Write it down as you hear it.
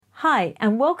Hi,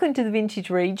 and welcome to the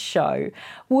Vintage Read Show.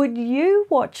 Would you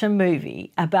watch a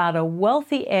movie about a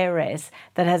wealthy heiress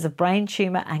that has a brain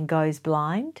tumour and goes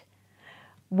blind?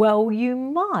 Well, you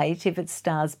might if it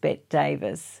stars Bette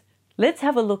Davis. Let's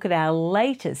have a look at our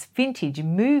latest Vintage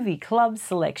Movie Club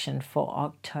selection for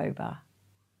October.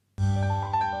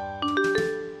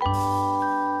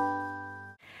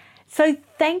 So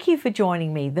thank you for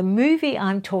joining me. The movie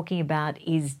I'm talking about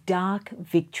is Dark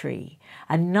Victory,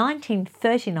 a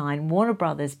 1939 Warner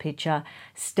Brothers picture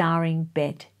starring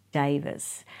Bette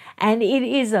Davis. And it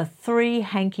is a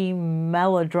three-hanky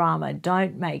melodrama.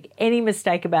 Don't make any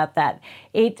mistake about that.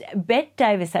 Bette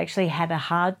Davis actually had a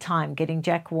hard time getting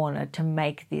Jack Warner to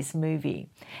make this movie.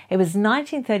 It was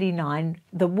 1939.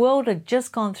 The world had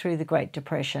just gone through the Great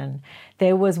Depression.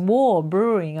 There was war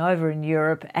brewing over in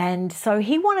Europe, and so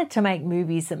he wanted to make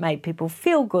movies that made people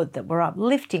feel good, that were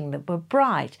uplifting, that were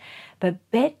bright. But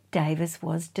Bette Davis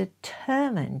was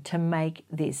determined to make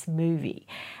this movie.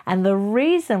 And the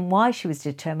reason why she was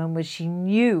determined was she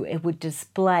knew it would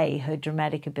display her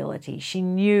dramatic ability. She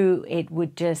knew it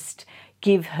would just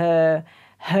give her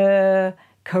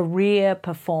career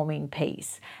performing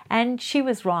piece. And she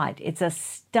was right. It's a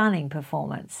stunning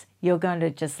performance. You're going to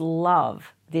just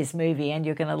love this movie and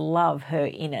you're going to love her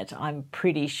in it, I'm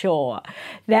pretty sure.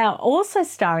 Now, also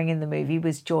starring in the movie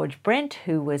was George Brent,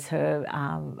 who was her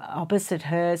opposite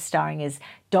her, starring as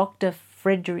Dr.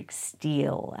 Frederick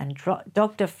Steele. And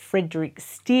Dr. Frederick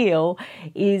Steele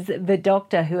is the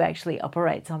doctor who actually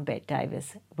operates on Bette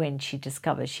Davis when she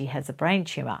discovers she has a brain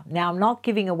tumour. Now, I'm not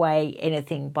giving away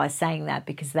anything by saying that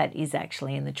because that is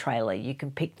actually in the trailer. You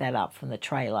can pick that up from the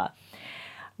trailer.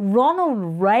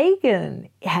 Ronald Reagan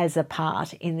has a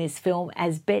part in this film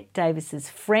as Bette Davis's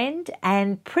friend,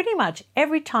 and pretty much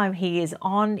every time he is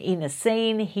on in a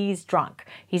scene, he's drunk.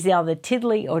 He's either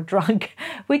tiddly or drunk,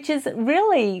 which is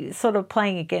really sort of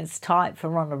playing against type for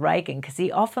Ronald Reagan because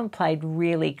he often played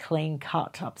really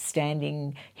clean-cut,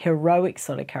 upstanding, heroic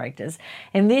sort of characters.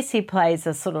 In this, he plays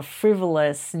a sort of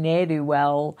frivolous,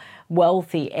 ne'er-do-well,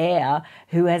 wealthy heir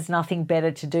who has nothing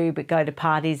better to do but go to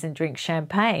parties and drink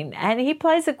champagne, and he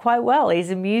plays it quite well.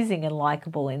 He's amusing and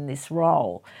likable in this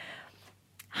role.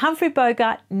 Humphrey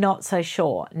Bogart, not so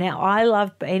sure. Now, I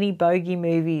love any bogey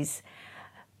movies,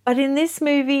 but in this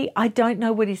movie, I don't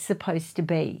know what he's supposed to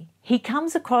be. He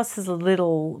comes across as a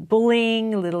little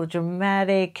bullying, a little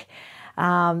dramatic,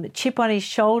 chip on his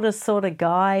shoulder sort of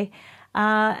guy.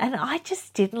 And I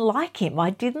just didn't like him.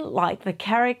 I didn't like the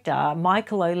character,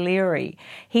 Michael O'Leary.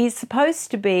 He's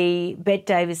supposed to be Bette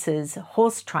Davis's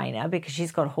horse trainer because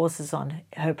she's got horses on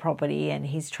her property and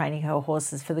he's training her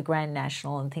horses for the Grand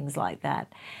National and things like that.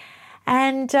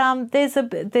 And there's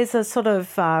a sort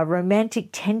of romantic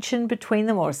tension between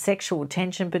them, or sexual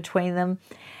tension between them.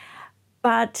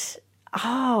 But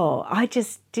I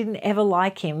just didn't ever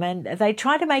like him. And they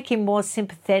try to make him more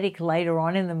sympathetic later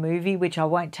on in the movie, which I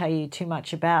won't tell you too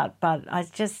much about. But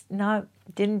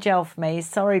didn't gel for me.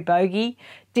 Sorry, Bogey.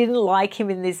 Didn't like him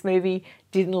in this movie.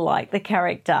 Didn't like the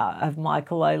character of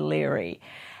Michael O'Leary.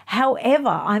 However,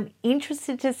 I'm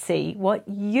interested to see what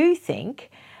you think,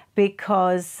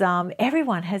 because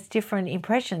everyone has different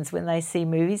impressions when they see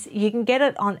movies. You can get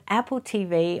it on Apple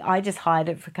TV. I just hired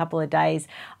it for a couple of days.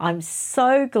 I'm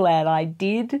so glad I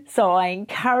did. So I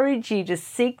encourage you to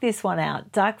seek this one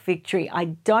out, Dark Victory. I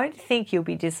don't think you'll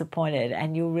be disappointed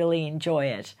and you'll really enjoy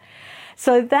it.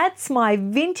 So that's my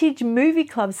Vintage Movie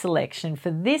Club selection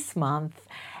for this month.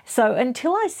 So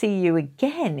until I see you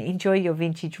again, enjoy your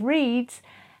vintage reads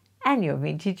and your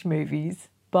vintage movies.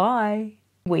 Bye.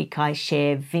 Week I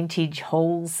share vintage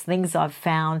hauls, things I've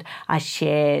found. I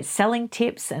share selling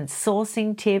tips and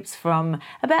sourcing tips from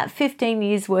about 15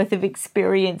 years worth of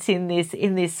experience in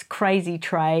this crazy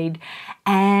trade.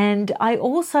 And I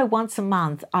also, once a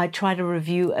month, I try to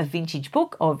review a vintage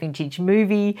book or vintage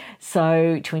movie,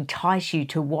 so to entice you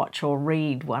to watch or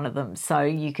read one of them so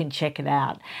you can check it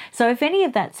out. So if any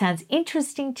of that sounds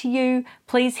interesting to you,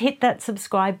 please hit that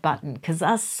subscribe button, because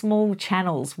us small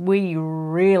channels, we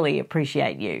really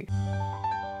appreciate you.